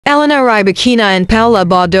Elena Rybakina and Paola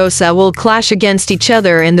Badosa will clash against each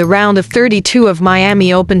other in the round of 32 of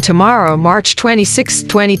Miami Open tomorrow, March 26,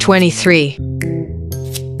 2023.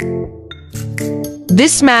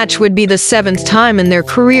 This match would be the 7th time in their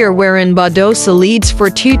career wherein Badosa leads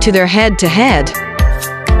 4-2 to their head-to-head.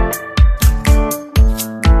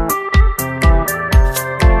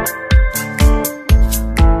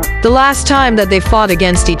 The last time that they fought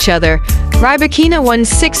against each other, Rybakina won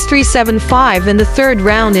 6-3, 7-5 in the third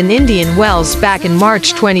round in Indian Wells back in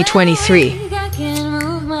March 2023.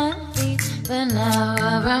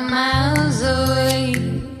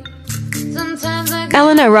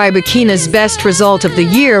 Elena Rybakina's best result of the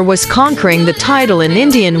year was conquering the title in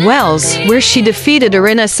Indian Wells, where she defeated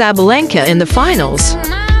Aryna Sabalenka in the finals.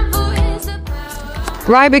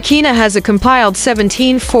 Rybakina has a compiled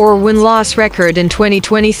 17-4 win-loss record in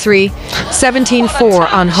 2023,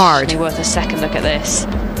 17-4 on hard. Worth a second look at this.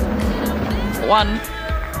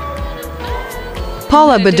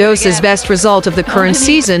 Paola Badosa's best result of the current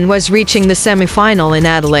season was reaching the semi-final in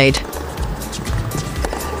Adelaide.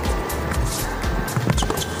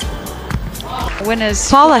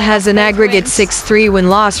 Paola has an aggregate 6-3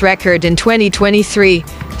 win-loss record in 2023,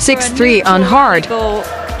 6-3 on hard.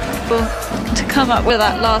 To come up with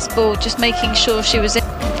that last ball, just making sure she was in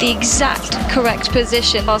the exact correct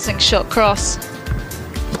position, passing shot cross.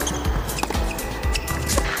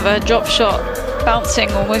 A drop shot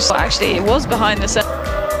bouncing almost, actually it was behind the set.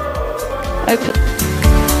 Open.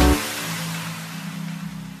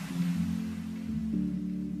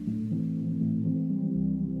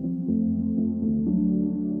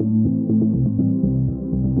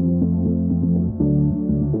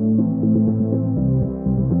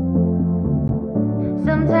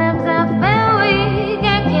 Sometimes I feel weak,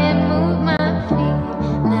 I can't move my feet.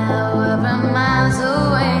 Now we're miles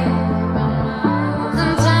away.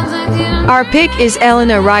 Sometimes I get Our pick is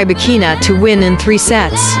Elena Rybakina to win in 3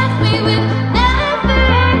 sets.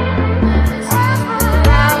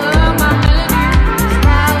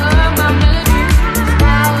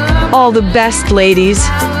 All the best, ladies.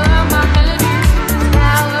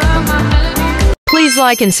 Please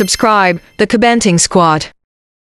like and subscribe, the Commenting Squad.